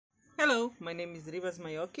Hello, my name is Rivas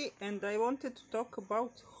Mayoki and I wanted to talk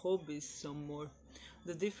about hobbies some more.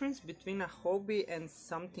 The difference between a hobby and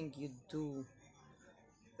something you do.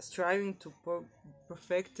 Striving to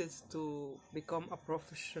perfect is to become a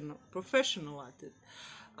professional at it.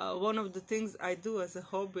 One of the things I do as a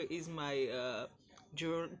hobby is my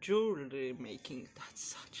jewelry making. That's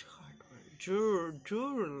such a hard word.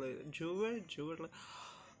 Jewelry.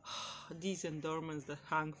 These endorments that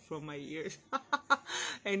hang from my ears.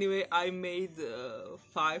 Anyway, I made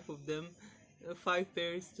 5 of them, 5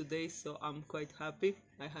 pairs today, so I'm quite happy.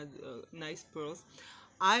 I had nice pearls.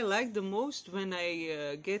 I like the most when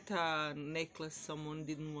I get a necklace someone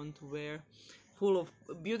didn't want to wear, full of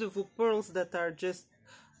beautiful pearls that are just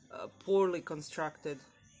poorly constructed.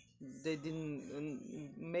 They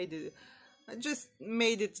didn't made it. I just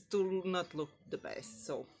made it to not look the best.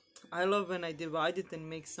 So I love when I divide it and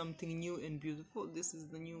make something new and beautiful. This is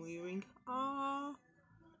the new earring.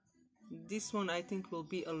 This one I think will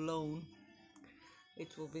be alone.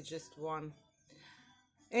 It will be just one.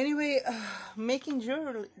 Anyway, making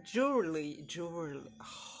jewelry,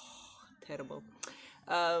 terrible.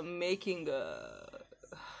 Making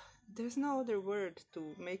there's no other word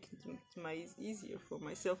to make it easier for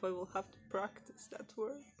myself. I will have to practice that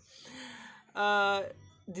word.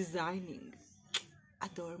 Designing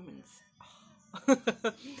adornments.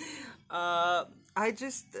 I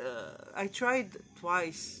tried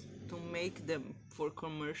twice to make them for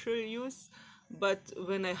commercial use, but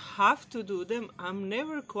when I have to do them, I'm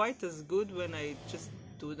never quite as good when I just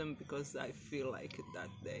do them because I feel like it that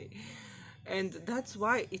day. And that's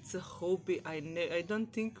why it's a hobby I don't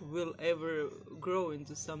think will ever grow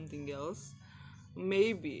into something else.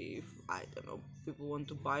 Maybe if, I don't know, people want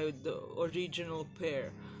to buy the original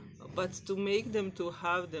pair, but to make them, to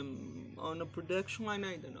have them on a production line,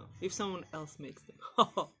 I don't know. If someone else makes them,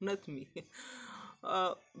 not me.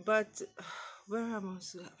 But where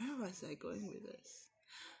was I going with this?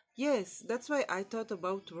 Yes, that's why I thought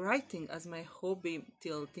about writing as my hobby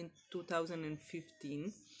till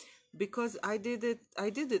 2015, because I did it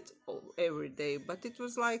every day, but it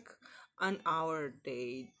was like an hour a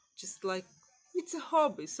day, just like it's a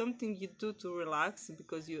hobby, something you do to relax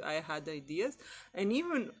because I had ideas, and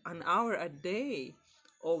even an hour a day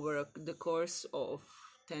over the course of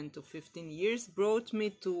 10 to 15 years brought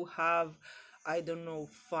me to have, I don't know,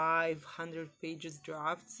 500 pages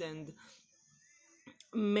drafts and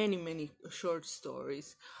many short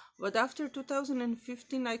stories. But after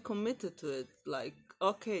 2015 I committed to it, like,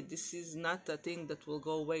 okay, this is not a thing that will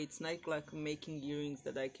go away. It's not like making earrings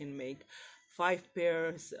that I can make 5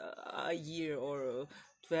 pairs a year, or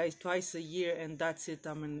twice a year, and that's it,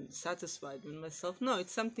 I'm satisfied with myself. No,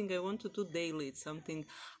 it's something I want to do daily. It's something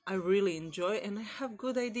I really enjoy and I have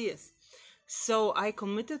good ideas. So I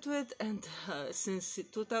committed to it, and since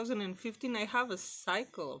 2015 I have a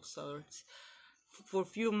cycle of sorts. For a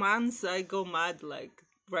few months I go mad, like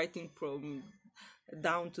writing from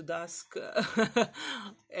down to dusk,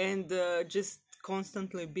 and just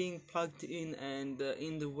constantly being plugged in and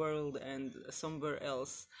in the world and somewhere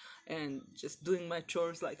else, and just doing my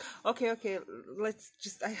chores, like, okay, let's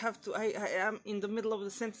just, I am in the middle of the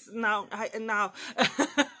sentence now, now.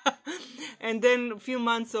 And then a few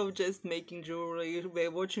months of just making jewelry,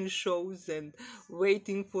 watching shows, and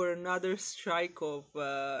waiting for another strike of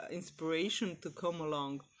inspiration to come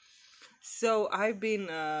along. So I've been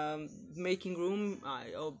making room.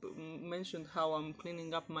 I mentioned how I'm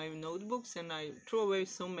cleaning up my notebooks and I throw away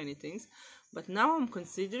so many things. But now I'm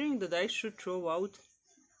considering that I should throw out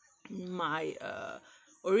my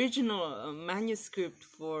original manuscript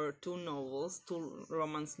for 2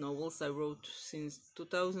 romance novels I wrote since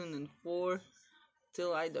 2004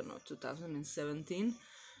 till, I don't know, 2017.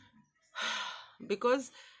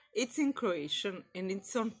 Because it's in Croatian and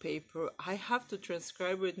it's on paper. I have to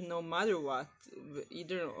transcribe it no matter what,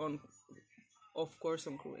 either on, of course,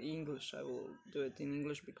 on English. I will do it in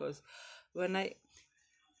English because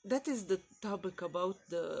that is the topic about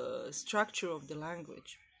the structure of the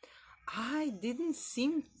language. I didn't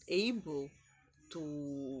seem able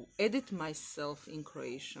to edit myself in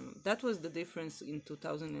Croatian. That was the difference in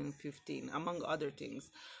 2015, among other things.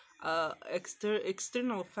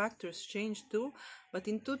 External factors changed too, but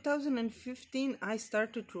in 2015 I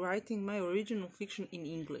started writing my original fiction in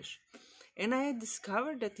English. And I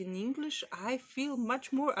discovered that in English I feel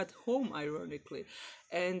much more at home, ironically.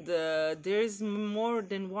 And there's more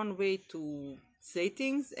than one way to say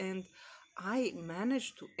things, and I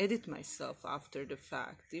managed to edit myself after the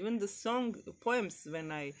fact. Even the poems, when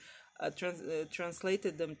I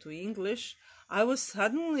translated them to English, I was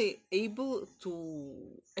suddenly able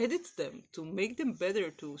to edit them, to make them better,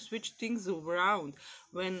 to switch things around.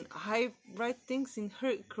 When I write things in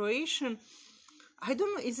Croatian, I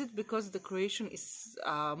don't know, is it because the Croatian is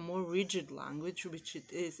a more rigid language, which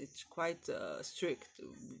it is, it's quite strict,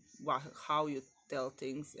 how you tell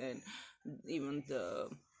things, and even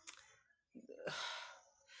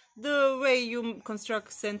the way you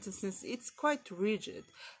construct sentences, it's quite rigid.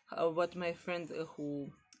 What my friend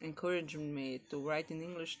who encouraged me to write in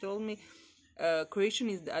English told me, Croatian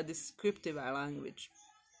is a descriptive language.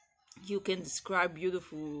 You can describe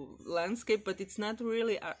beautiful landscape, but it's not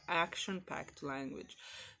really an action-packed language.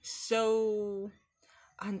 So,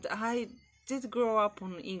 and I did grow up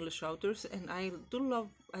on English authors, and I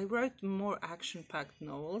write more action-packed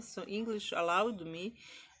novels, so English allowed me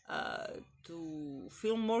to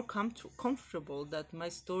feel more comfortable that my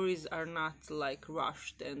stories are not like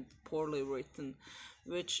rushed and poorly written,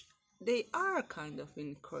 which they are kind of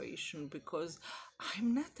in Croatian, because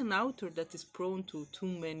I'm not an author that is prone to too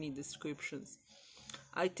many descriptions.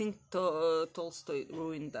 I think Tolstoy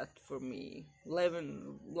ruined that for me.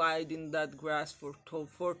 Levin lied in that grass for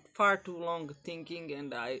far too long thinking,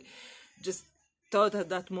 and I just thought at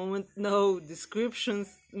that moment, no,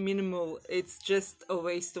 descriptions minimal, it's just a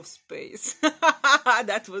waste of space.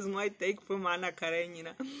 That was my take from Anna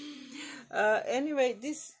Karenina. Anyway,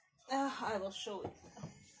 this, I will show it.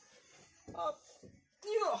 Oh,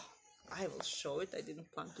 yeah. I will show it. I didn't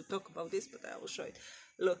plan to talk about this, but I will show it.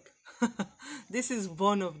 Look, this is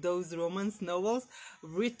one of those romance novels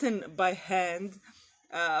written by hand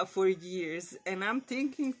for years, and I'm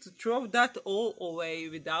thinking to throw that all away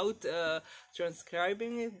without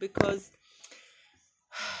transcribing it, because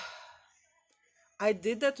I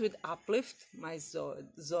did that with Uplift. My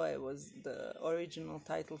Zoe was the original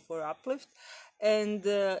title for Uplift, and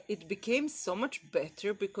it became so much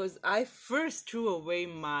better because I first threw away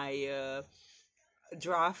my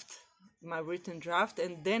my written draft,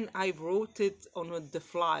 and then I wrote it on the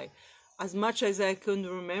fly, as much as I could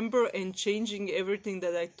remember, and changing everything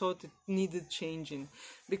that I thought it needed changing,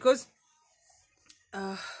 because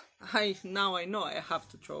I know I have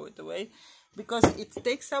to throw it away, because it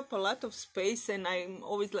takes up a lot of space, and I'm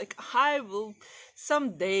always like,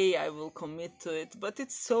 someday I will commit to it, but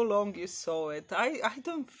it's so long you saw it, I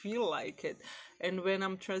don't feel like it. And when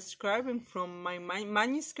I'm transcribing from my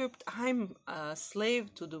manuscript, I'm a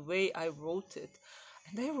slave to the way I wrote it,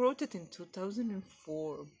 and I wrote it in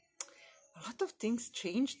 2004. A lot of things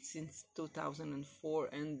changed since 2004,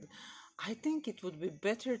 and I think it would be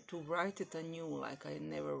better to write it anew, like I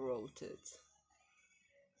never wrote it.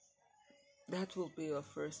 That will be a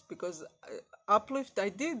first, because Uplift, I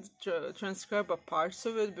did transcribe a parts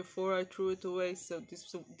of it before I threw it away, so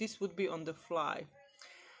this would be on the fly.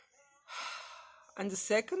 And the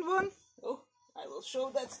second one, I will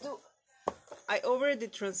show that too. I already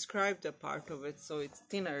transcribed a part of it, so it's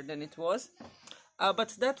thinner than it was. But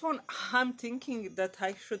that one, I'm thinking that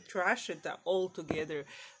I should trash it altogether,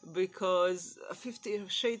 because 50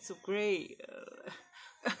 Shades of Grey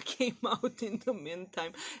came out in the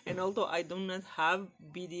meantime, and although I do not have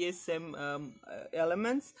BDSM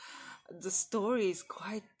elements, the story is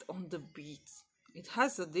quite on the beat. It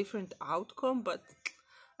has a different outcome, but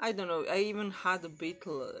I don't know, I even had a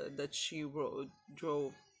beetle that she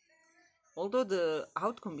drove. Although the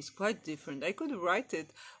outcome is quite different, I could write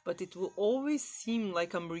it, but it will always seem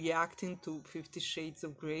like I'm reacting to 50 Shades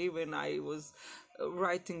of Grey when I was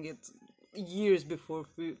writing it years before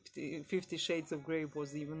 50 Shades of Grey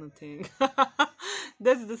was even a thing.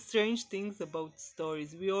 That's the strange things about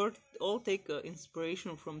stories. We all take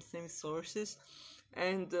inspiration from same sources,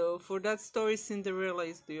 and for that story, Cinderella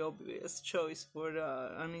is the obvious choice for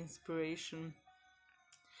an inspiration.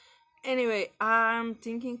 Anyway, I'm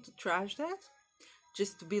thinking to trash that,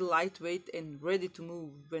 just to be lightweight and ready to move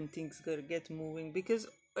when things get moving, because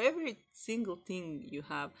every single thing you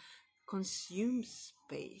have consumes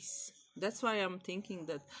space. That's why I'm thinking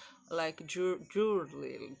that, like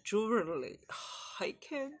jewelry, I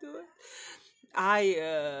can't do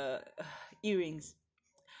it. Earrings.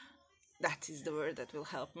 That is the word that will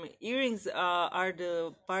help me. Earrings are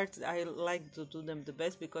the part I like to do them the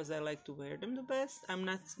best, because I like to wear them the best. I'm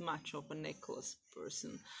not much of a necklace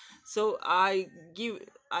person, so I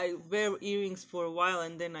wear earrings for a while,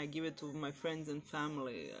 and then I give it to my friends and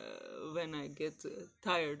family when I get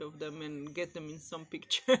tired of them and get them in some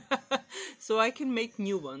picture, so I can make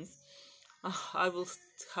new ones. I will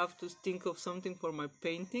have to think of something for my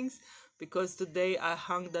paintings, because today I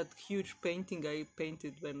hung that huge painting I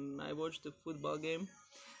painted when I watched the football game,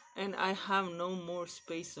 and I have no more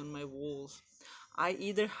space on my walls. I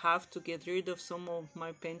either have to get rid of some of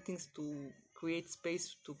my paintings to create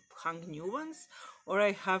space to hang new ones, or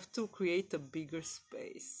I have to create a bigger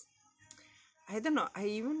space. I don't know, I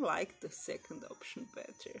even like the second option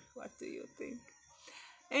better. What do you think?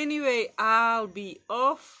 Anyway, I'll be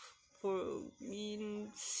off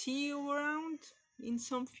see you around in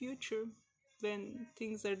some future when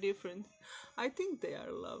things are different. I think they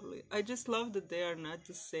are lovely. I just love that they are not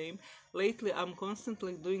the same. Lately, I'm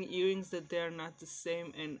constantly doing earrings that they are not the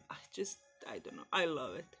same, and I don't know, I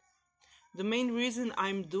love it. The main reason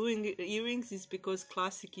I'm doing earrings is because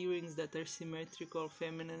classic earrings that are symmetrical,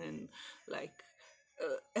 feminine, and like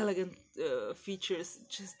elegant features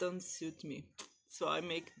just don't suit me. So I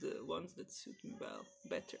make the ones that suit me well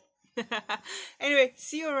better. Anyway,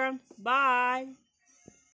 see you around. Bye.